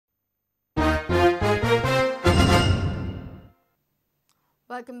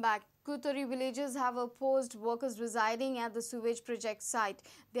Welcome back. Curtorim villagers have opposed workers residing at the sewage project site.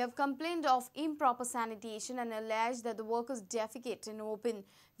 They have complained of improper sanitation and alleged that the workers defecate in open.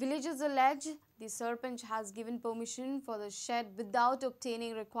 Villagers allege the Sarpanch has given permission for the shed without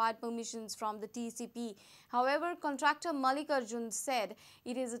obtaining required permissions from the TCP. However, contractor Mallikarjun said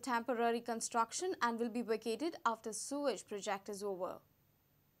it is a temporary construction and will be vacated after sewage project is over.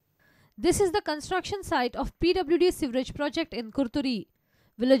 This is the construction site of PWD sewerage project in Curtorim.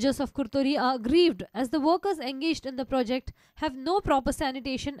 Villagers of Curtorim are aggrieved as the workers engaged in the project have no proper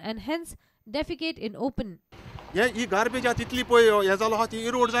sanitation and hence defecate in open. This garbage is titli poi he zalo ha ti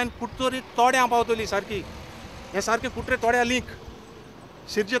road zain Curtorim todya pautoli sarki he sarki kutre todya link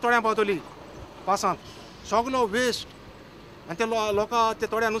sirje todya pautoli pasan soglo waste and te loka te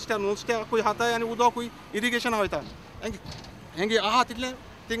todya nustia koi hata ani udo koi irrigation hoita hengi aha title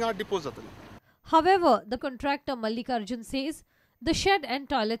thing are deposit. However, the contractor Mallikarjun says the shed and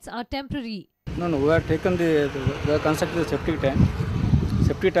toilets are temporary. No, we have taken we have constructed the septic tank.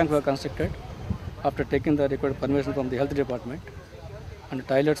 Septic tank were constructed after taking the required permission from the health department, and the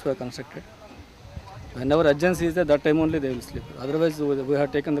toilets were constructed. Whenever urgency is there, that time only they will sleep. Otherwise, we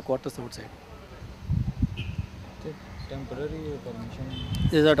have taken the quarters outside. Temporary permission?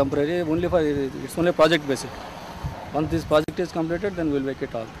 These are temporary, only for it's only project basis. Once this project is completed, then we will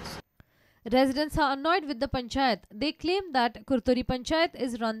vacate all this. Residents are annoyed with the panchayat. They claim that Curtorim panchayat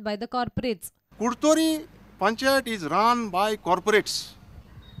is run by the corporates. Curtorim panchayat is run by corporates.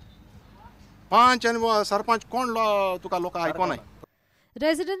 Panch and sarpanch kon tuka loka icon.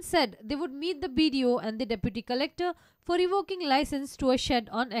 Residents said they would meet the BDO and the deputy collector for revoking license to a shed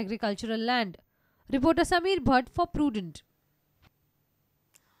on agricultural land. Reporter Samir Bhatt for Prudent.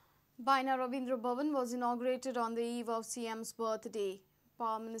 Baina Ravindra Bhavan was inaugurated on the eve of CM's birthday.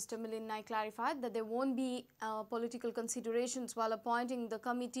 Power Minister Milind Naik clarified that there won't be political considerations while appointing the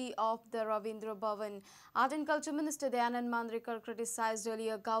committee of the Ravindra Bhavan. Art and Culture Minister Dayanand Mandrekar criticized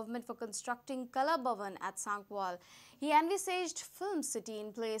earlier government for constructing Kala Bhavan at Sankwal. He envisaged Film City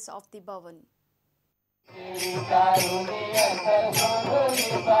in place of the Bhavan.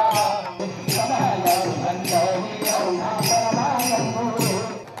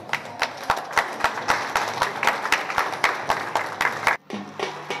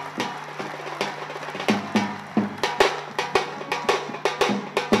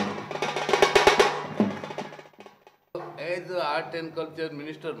 As the Art and Culture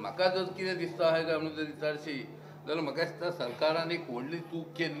Minister, म्हाका जर कितें दिसता आहे काय म्हणून जर विचारशी जाल्यार म्हाका दिसता सरकारान एक व्हडली चूक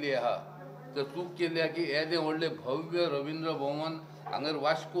केल्ली आहा. तर चूक केल्ली आहा की येदें व्हडलें भव्य रवींद्र भवन हांगर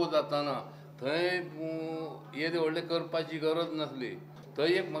वास्को जाताना थंय येदें व्हडलें करपाची गरज नासली.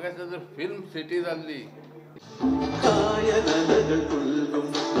 थंय एक म्हाका दिसता जर फिल्म सिटी जाल्ली.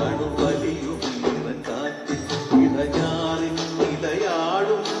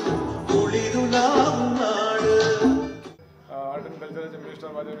 कल्चराचे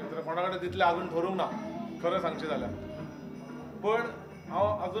मिनिस्टर माझे मित्र कोणाकडे तितले अजून ठरूंक ना खरं सांगचे जाल्यार पण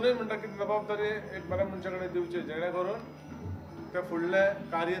हांव अजूनय म्हणटा की जबाबदारी एक बऱ्या मनशा कडेन दिवची जेणे करून ते फुडले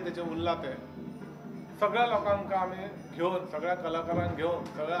कार्य तेचें उरलां तें सगळ्या लोकांक आमी घेवन सगळ्या कलाकारांक घेवन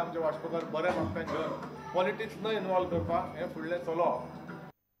सगळ्या आमचे वास्कोकार बरे मागप्यांक घेवन पॉलिटिक्स न इनवॉल्व करपाक हें फुडलें चलोवप.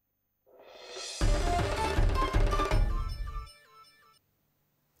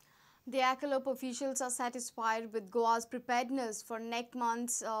 The ACLOP officials are satisfied with Goa's preparedness for next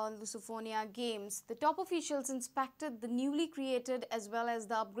month's Lusophonia Games. The top officials inspected the newly created as well as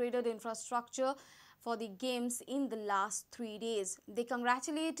the upgraded infrastructure for the Games in the last 3 days. They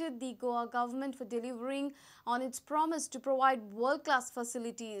congratulated the Goa government for delivering on its promise to provide world-class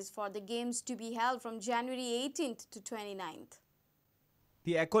facilities for the Games to be held from January 18th to 29th.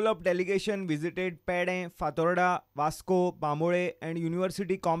 The ACLOP delegation visited Pede, Fatorda, Vasco, Pamole and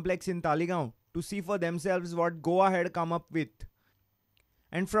University Complex in Taligaon to see for themselves what Goa had come up with.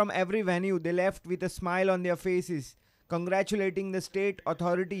 And from every venue they left with a smile on their faces, congratulating the state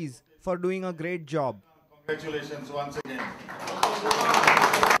authorities for doing a great job. Congratulations once again.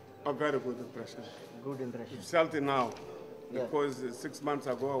 A very good impression. Good impression. It's healthy now, because 6 months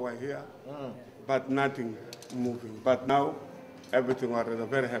ago we were here, but nothing moving. But now, everything was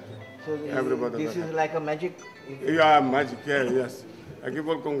very happy. So everybody this is happy. Like a magic? Yeah, magic, yes. I give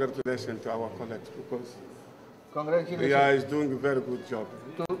all congratulations to our colleagues because congratulations. He's doing a very good job.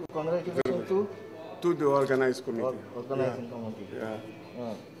 Congratulations to the organized committee. Organizing committee.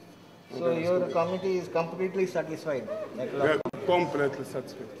 Yeah. So your committee is completely satisfied? Like completely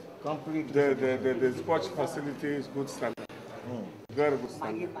satisfied. Completely. The sports facility is good standard. Very good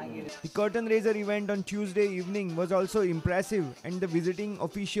standard. The curtain raiser event on Tuesday evening was also impressive and the visiting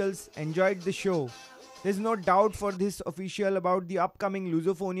officials enjoyed the show. There's no doubt for this official about the upcoming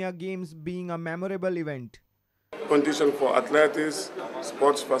Lusophonia Games being a memorable event. Condition for athletics,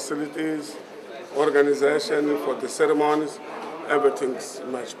 sports facilities, organization for the ceremonies, everything's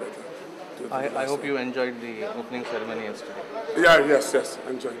much better. I hope you enjoyed the opening ceremony yesterday. Yes,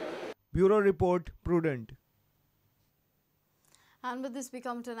 enjoy. Bureau Report, Prudent. And with this, we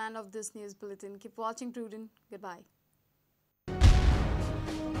come to an end of this news bulletin. Keep watching Prudent. Goodbye.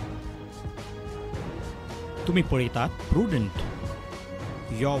 तुम्ही पळयतात prudent.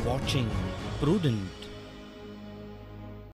 You're watching Prudent.